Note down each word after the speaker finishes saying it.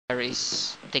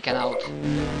is taken out.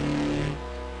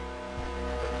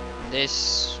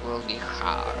 This will be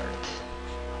hard.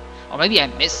 Or maybe I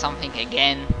missed something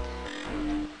again.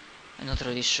 I'm not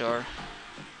really sure.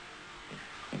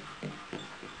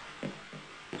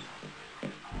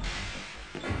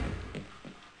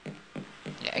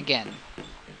 Yeah, again.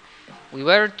 We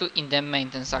were in the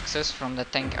maintenance access from the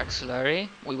tank auxiliary.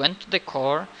 We went to the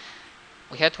core.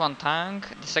 We had one tank.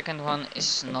 The second one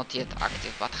is not yet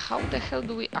active. But how the hell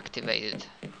do we activate it?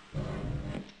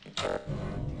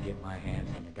 Get my hands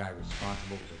on the guy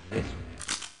responsible for this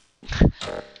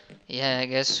mess. Yeah, I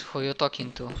guess who you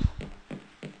talking to?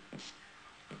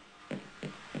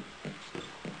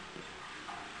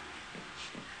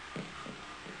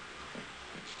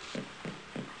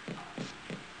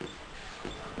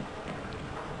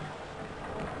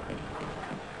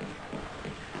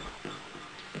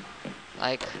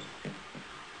 Like,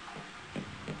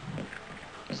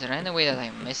 is there any way that I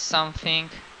missed something?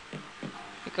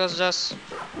 Because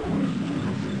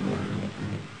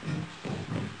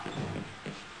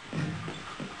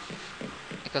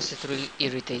it really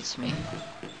irritates me.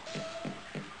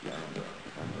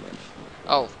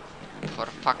 Oh, for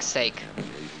fuck's sake.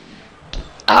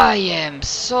 I am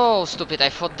so stupid. I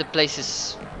thought the place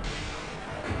is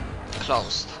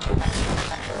closed.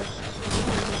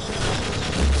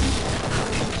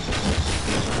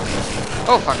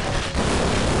 Oh fuck.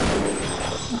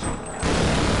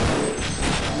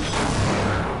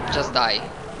 Just die.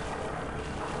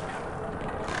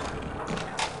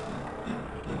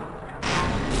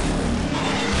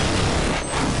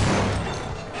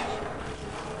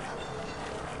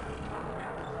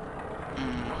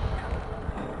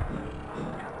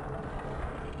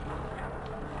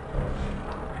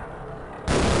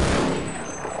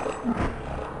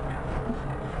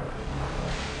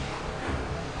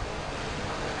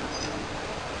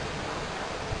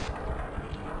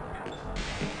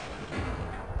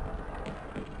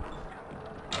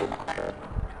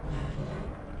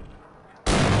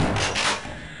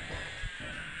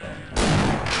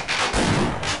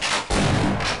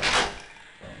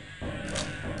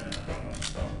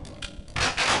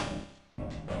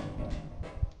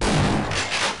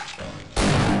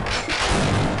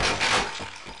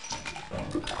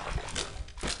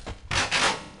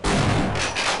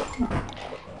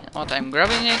 What, I'm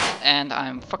grabbing it and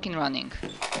I'm fucking running.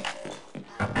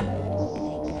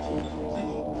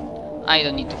 I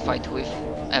don't need to fight with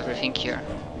everything here.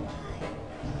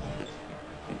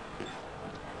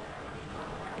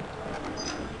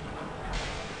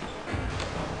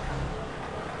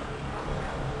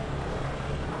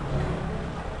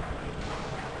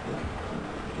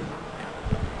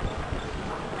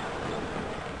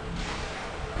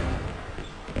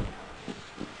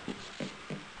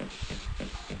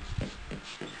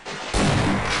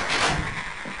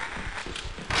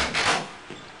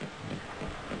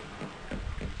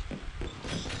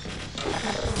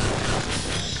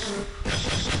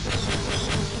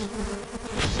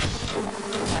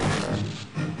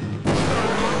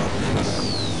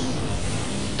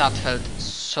 That felt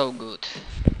so good.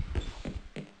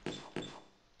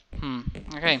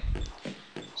 Okay.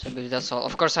 So I believe that's all.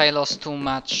 Of course I lost too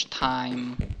much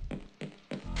time.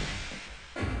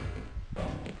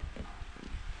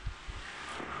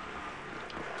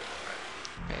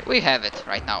 Okay, we have it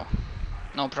right now.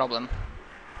 No problem.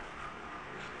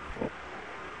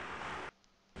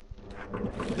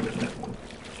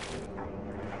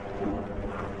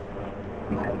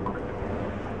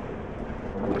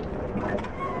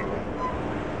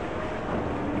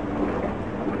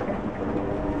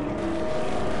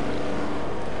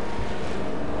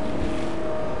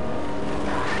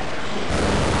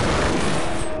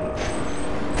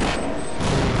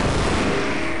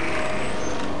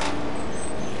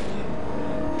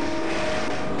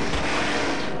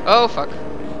 Oh fuck.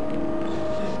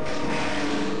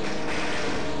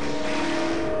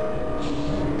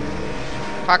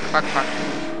 Fuck, fuck, fuck.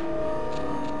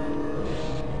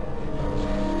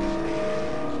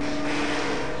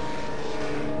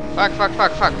 Fuck, fuck,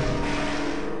 fuck, fuck.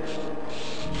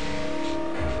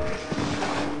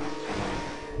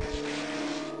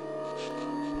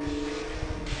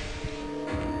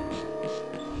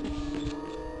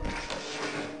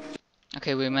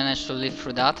 Okay, we managed to live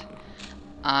through that.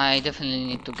 I definitely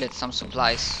need to get some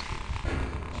supplies.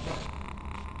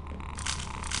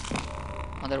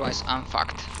 Otherwise I'm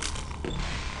fucked.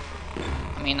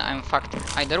 I mean, I'm fucked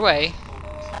either way.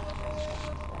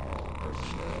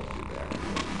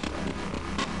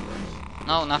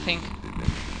 No, nothing.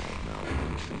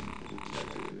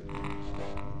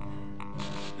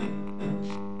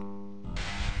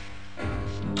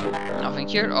 Nothing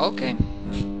Nothing here? Okay.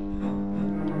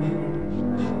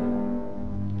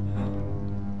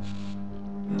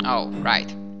 Oh,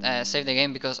 right. Save the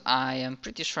game because I am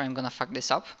pretty sure I'm gonna fuck this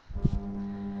up.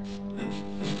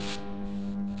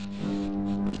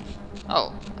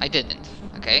 Oh, I didn't.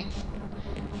 Okay.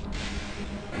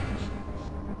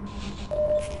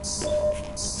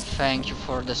 Thank you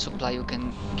for the supply you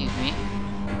can give me.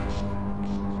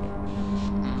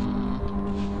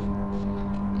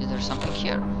 Is there something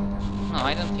here? No,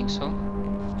 I don't think so.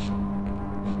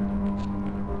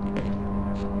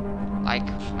 Like,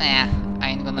 nah, I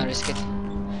ain't gonna risk it.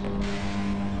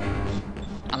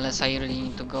 Unless I really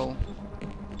need to go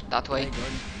that way.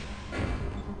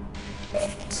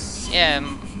 Yeah,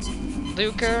 do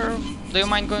you care? Do you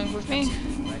mind going with me?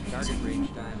 My target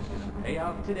range time is gonna pay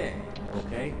out today.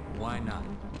 Okay, why not?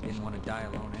 Didn't want to die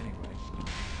alone anyway.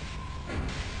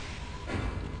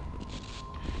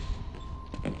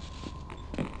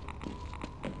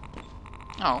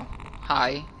 Oh,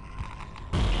 hi.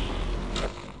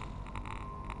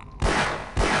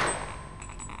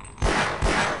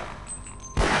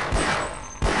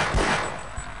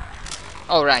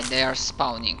 Oh right, they are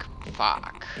spawning.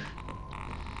 Fuck.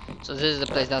 So this is the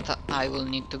place that I will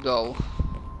need to go.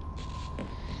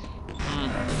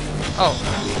 Oh.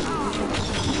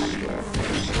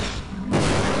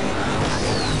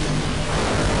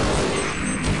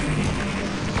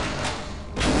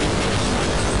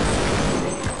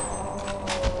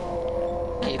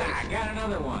 I got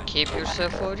another one. Keep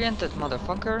yourself oriented,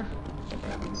 motherfucker.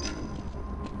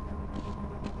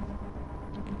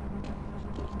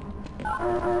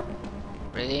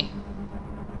 Really?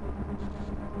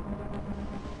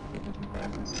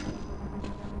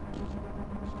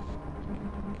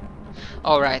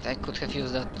 Alright, I could have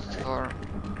used that for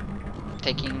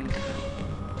taking...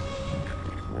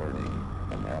 Warning,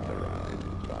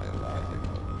 unauthorized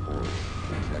biological force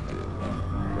detected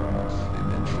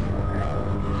cross-dimensional.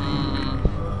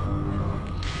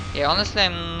 Yeah, honestly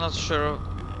I'm not sure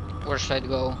where should I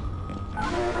go.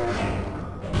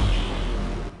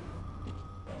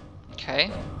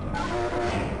 Okay.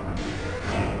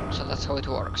 So that's how it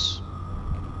works.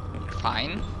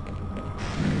 Fine.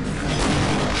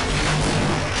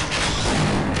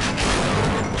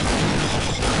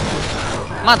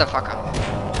 Motherfucker.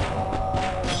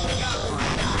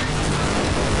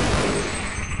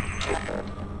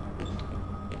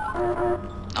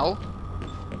 No.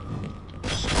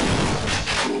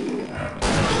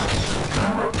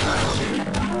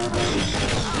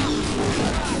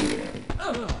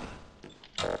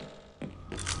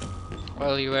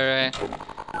 Well, you were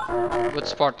a good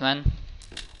sportman.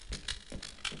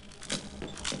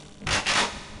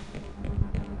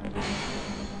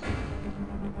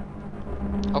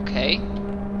 Okay.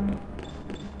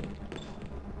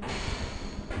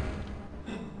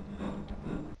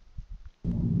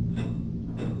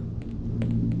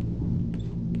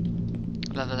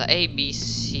 Level A, B,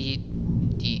 C,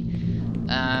 D.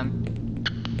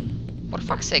 For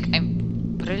fuck's sake,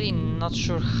 I'm really not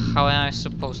sure how I'm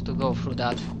supposed to go through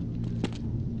that.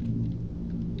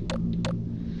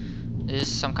 This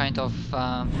is some kind of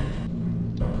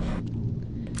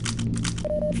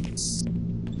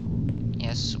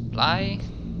yes, supply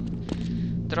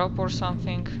drop or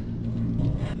something.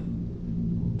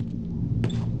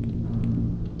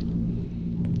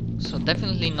 So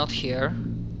definitely not here.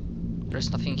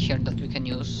 There's nothing here that we can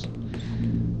use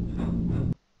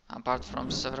apart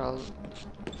from several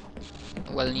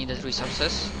well needed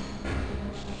resources.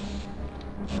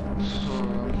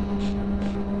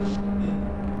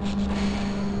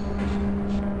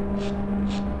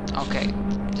 Okay,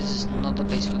 this is not the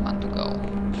place we want to go.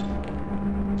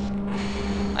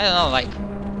 I don't know, like,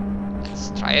 let's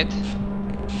try it.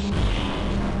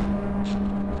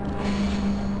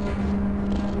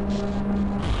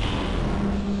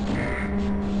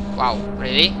 Wow,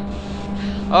 really?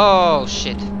 Oh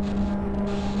shit.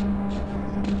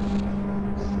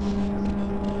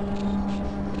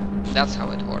 That's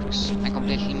how it works. I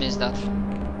completely missed that.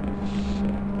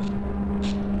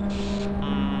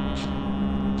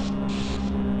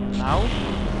 Now?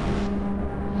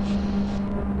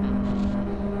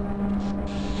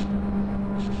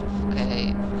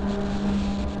 Okay.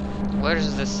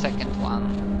 Where's the second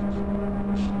one?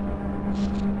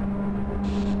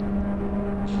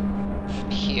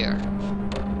 Here.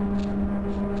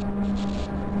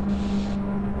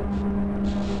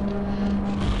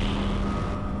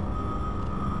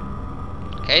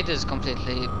 Okay, this is a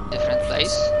completely different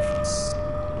place.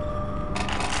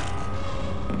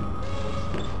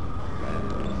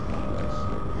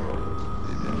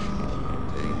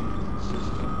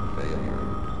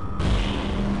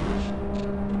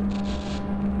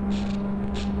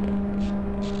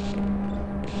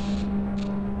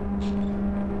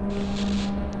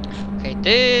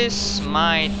 This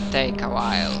might take a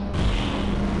while.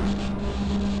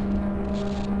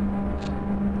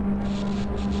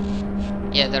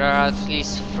 Yeah, there are at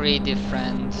least 3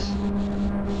 different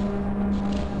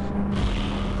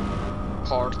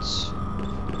ports.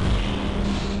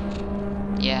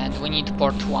 Yeah, and we need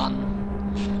port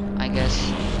 1, I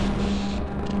guess.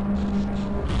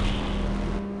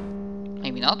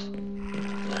 Maybe not?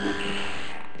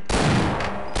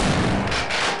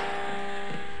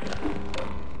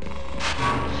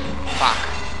 Fuck.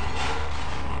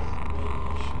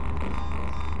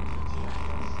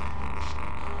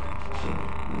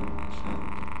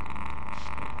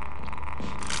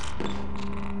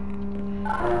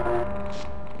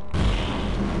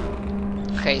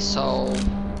 Okay, so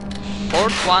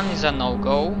port 1 is a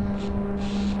no-go.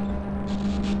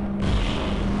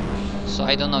 So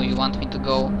I don't know, you want me to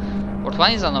go... Port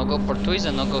 1 is a no-go, port 2 is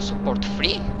a no-go, so port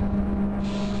 3?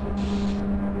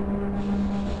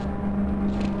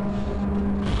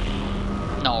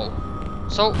 No.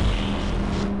 So...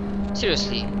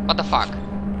 Seriously, what the fuck?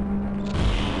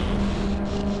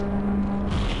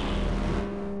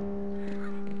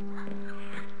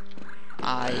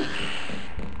 I...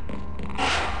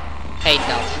 hate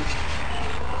that.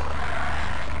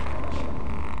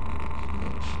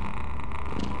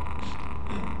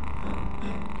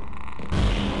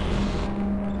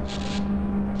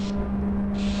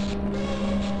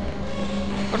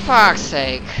 For fuck's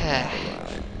sake.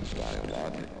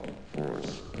 Biological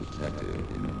force detected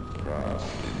in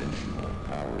cross-dimensional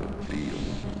power field.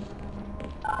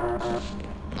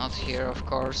 Not here, of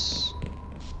course.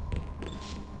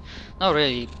 No,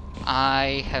 really.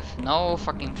 I have no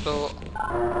fucking clue,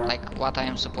 like, what I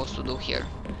am supposed to do here.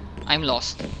 I'm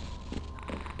lost.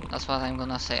 That's what I'm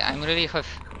gonna say. I really have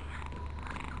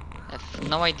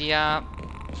no idea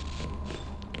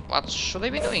what should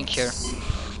I be doing here.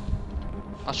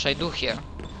 What should I do here,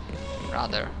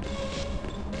 rather?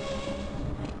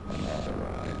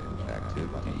 Unauthorized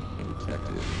activity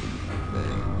detected in the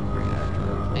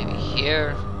reactor. Maybe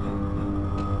here.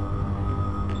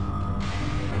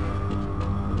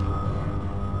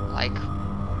 Like,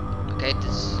 okay,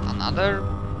 this is another.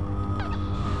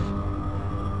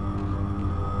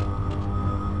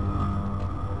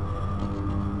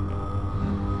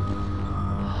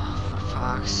 For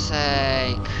fuck's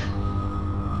sake.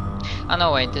 Oh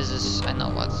no, wait, this is... I know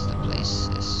what the place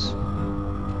is.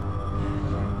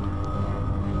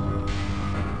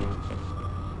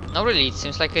 No, really, it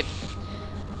seems like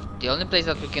the only place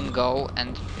that we can go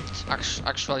and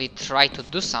actually try to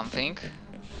do something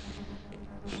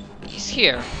is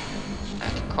here,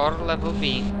 at core level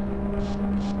B.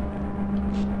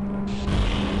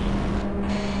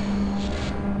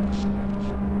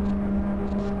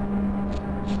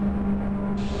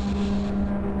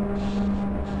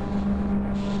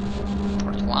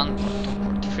 Port 1, port 2,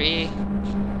 port 3.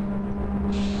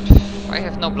 I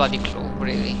have no bloody clue,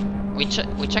 really. We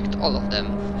checked all of them,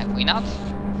 have we not?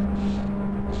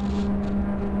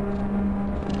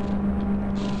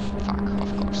 Fuck,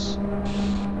 of course.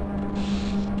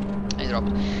 I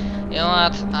dropped. You know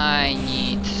what? I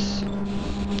need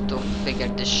to figure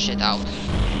this shit out.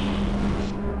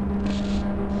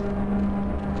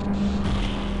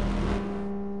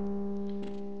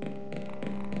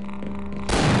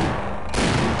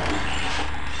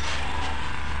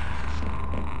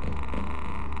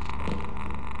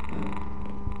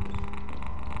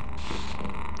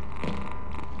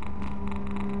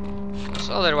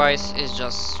 Otherwise, it's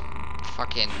just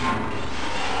fucking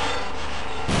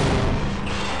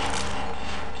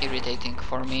irritating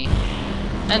for me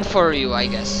and for you, I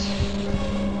guess.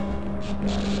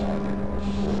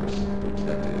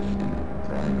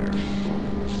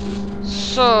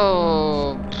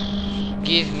 So,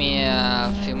 give me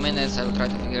a few minutes, I will try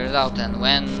to figure it out, and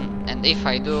when and if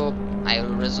I do, I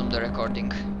will resume the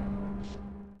recording.